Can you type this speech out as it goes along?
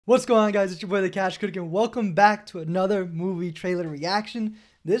What's going on, guys? It's your boy the Cash Critic and welcome back to another movie trailer reaction.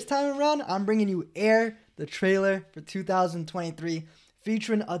 This time around, I'm bringing you Air, the trailer for 2023,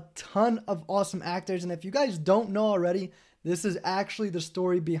 featuring a ton of awesome actors. And if you guys don't know already, this is actually the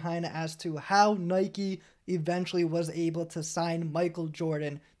story behind it as to how Nike eventually was able to sign Michael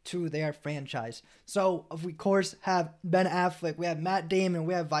Jordan to their franchise. So, of course, have Ben Affleck, we have Matt Damon,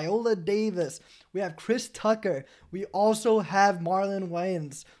 we have Viola Davis, we have Chris Tucker, we also have Marlon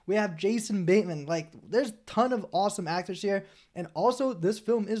Wayans, we have Jason Bateman. Like, there's a ton of awesome actors here. And also, this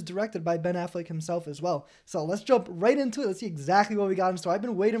film is directed by Ben Affleck himself as well. So let's jump right into it. Let's see exactly what we got in store. I've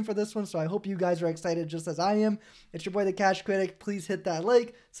been waiting for this one, so I hope you guys are excited just as I am. It's your boy the Cash Critic. Please hit that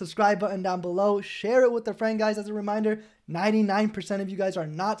like, subscribe button down below. Share it with a friend, guys. As a reminder, 99% of you guys are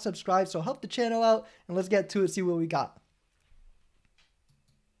not subscribed, so help the channel out, and let's get to it, see what we got.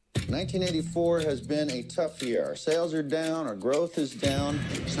 1984 has been a tough year. Our sales are down, our growth is down.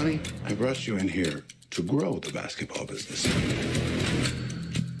 Sonny, I brought you in here to grow the basketball business.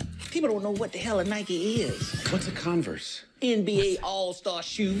 People don't know what the hell a Nike is. What's a Converse? NBA All-Star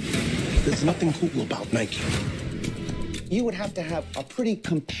shoe. There's nothing cool about Nike. You would have to have a pretty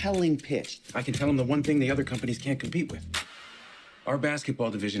compelling pitch. I can tell them the one thing the other companies can't compete with. Our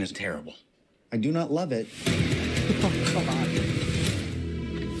basketball division is terrible. I do not love it. Come on.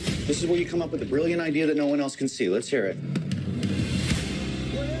 This is where you come up with a brilliant idea that no one else can see. Let's hear it.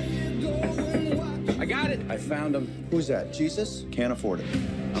 I got it. I found them. Who's that? Jesus? Can't afford it.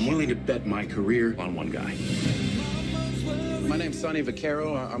 I'm willing to bet my career on one guy. My name's Sonny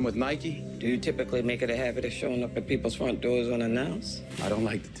Vaccaro. I'm with Nike. Do you typically make it a habit of showing up at people's front doors unannounced? I don't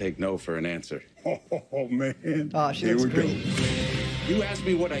like to take no for an answer. Oh, man. Oh, she looks great. You ask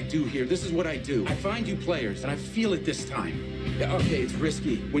me what I do here. This is what I do. I find you players, and I feel it this time. Yeah, okay, it's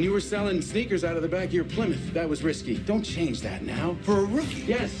risky. When you were selling sneakers out of the back of your Plymouth, that was risky. Don't change that now. For a rookie?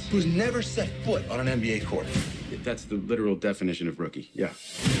 Yes. Who's never set foot on an NBA court. That's the literal definition of rookie, yeah.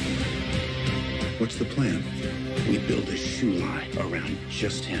 What's the plan? We build a shoe line around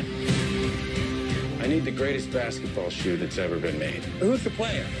just him. I need the greatest basketball shoe that's ever been made. Who's the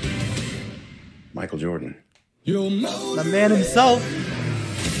player? Michael Jordan. The man himself.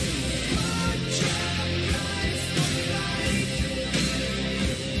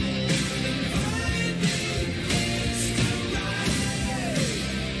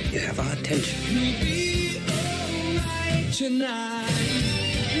 You have our attention.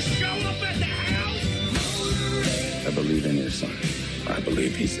 I believe in your son. I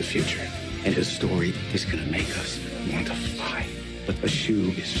believe he's the future. And his story is gonna make us want to fly. But a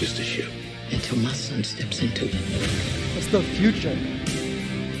shoe is just a shoe. Until my son steps into it. It's the future.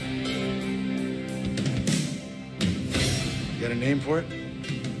 You got a name for it?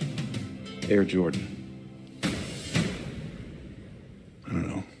 Air Jordan. I don't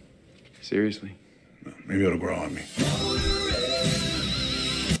know. Seriously? Maybe it'll grow on me.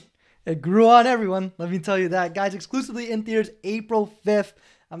 It grew on everyone, let me tell you that. Guys, exclusively in theaters April 5th.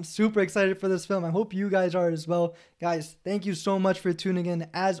 I'm super excited for this film. I hope you guys are as well. Guys, thank you so much for tuning in.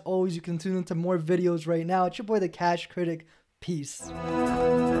 As always, you can tune into more videos right now. It's your boy, the Cash Critic. Peace.